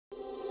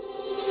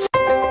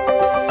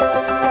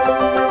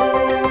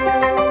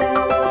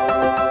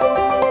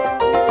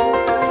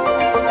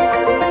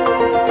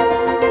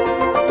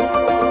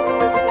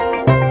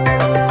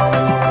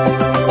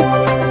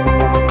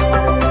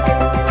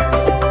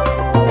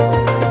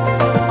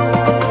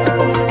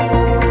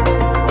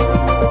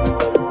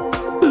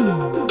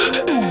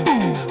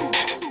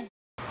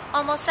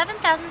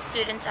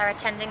students are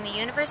attending the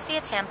University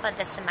of Tampa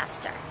this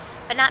semester,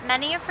 but not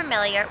many are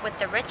familiar with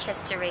the rich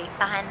history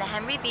behind the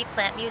Henry B.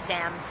 Plant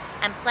Museum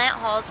and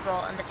Plant Hall's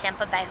role in the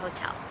Tampa Bay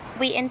Hotel.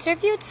 We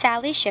interviewed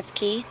Sally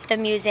Schiffke, the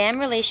Museum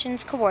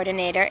Relations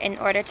Coordinator, in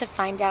order to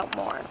find out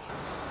more.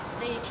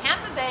 The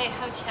Tampa Bay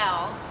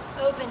Hotel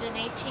opened in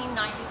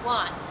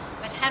 1891,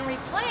 but Henry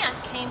Plant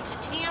came to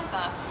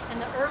Tampa in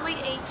the early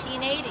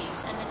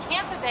 1880s, and the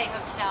Tampa Bay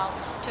Hotel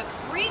took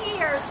 3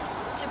 years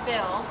to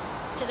build,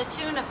 to the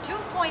tune of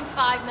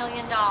 $2.5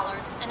 million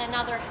and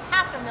another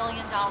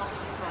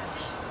 $500,000 to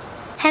furnish.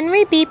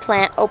 Henry B.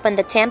 Plant opened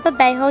the Tampa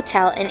Bay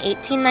Hotel in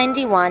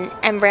 1891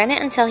 and ran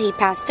it until he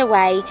passed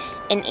away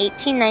in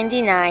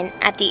 1899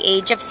 at the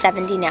age of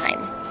 79.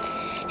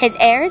 His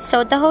heirs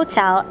sold the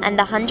hotel and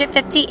the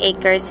 150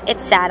 acres it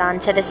sat on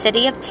to the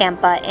city of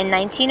Tampa in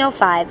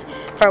 1905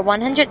 for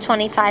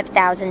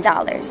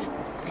 $125,000.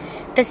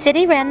 The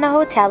city ran the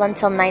hotel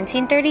until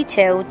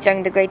 1932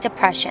 during the Great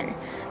Depression,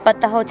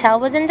 but the hotel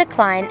was in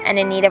decline and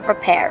in need of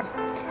repair.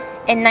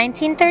 In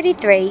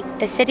 1933,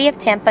 the city of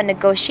Tampa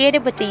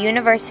negotiated with the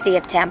University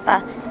of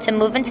Tampa to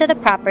move into the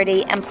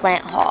property and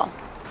Plant Hall.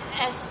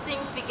 As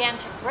things began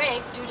to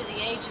break due to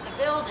the age of the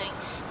building,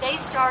 they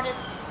started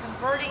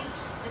converting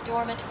the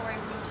dormitory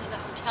rooms or the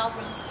hotel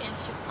rooms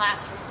into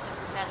classrooms and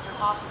professor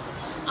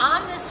offices.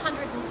 On this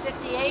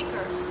 150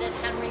 acres that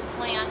Henry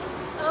Plant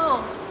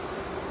owned,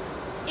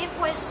 it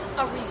was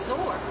a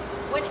resort.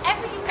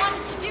 Whatever you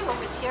wanted to do, it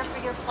was here for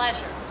your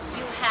pleasure.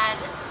 You had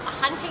a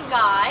hunting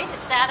guide.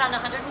 It sat on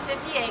 150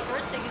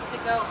 acres, so you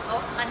could go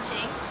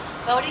hunting,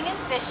 boating and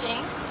fishing,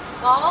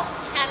 golf,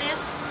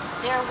 tennis.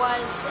 There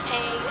was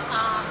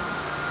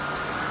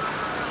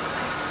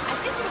I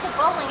think there was a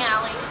bowling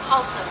alley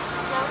also.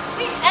 So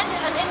and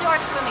an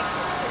indoor swimming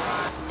pool.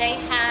 They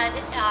had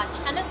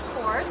tennis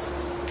courts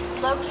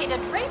located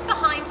right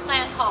behind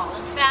Plant Hall.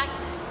 In fact,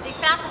 the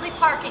faculty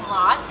parking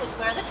lot is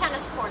where the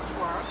tennis courts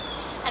were.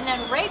 And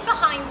then right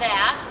behind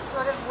that,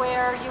 sort of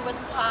where you would,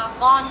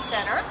 lawn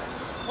center,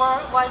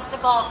 was the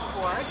golf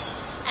course.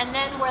 And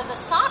then where the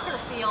soccer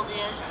field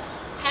is,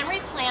 Henry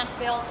Plant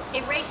built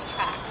a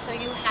racetrack. So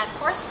you had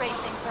horse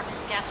racing for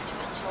his guests to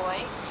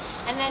enjoy.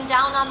 And then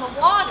down on the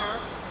water,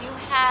 you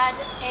had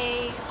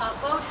a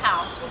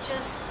boathouse, which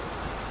is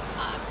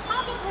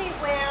probably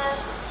where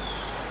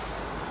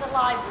the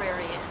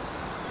library is.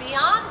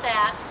 Beyond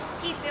that,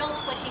 he built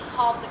what he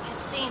called the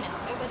casino.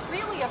 It was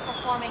really a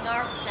performing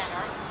arts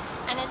center,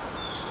 and it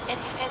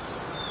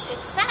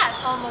sat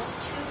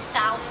almost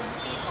 2,000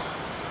 people.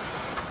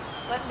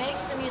 What makes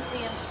the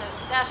museum so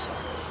special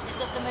is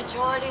that the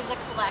majority of the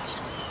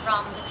collection is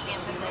from the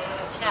Tampa Bay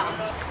Hotel.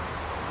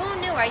 Who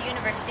knew our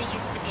university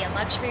used to be a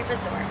luxury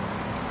resort?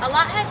 A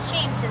lot has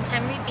changed since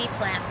Henry B.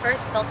 Plant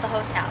first built the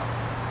hotel,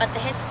 but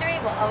the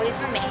history will always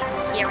remain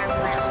here in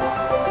Plant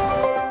Hall.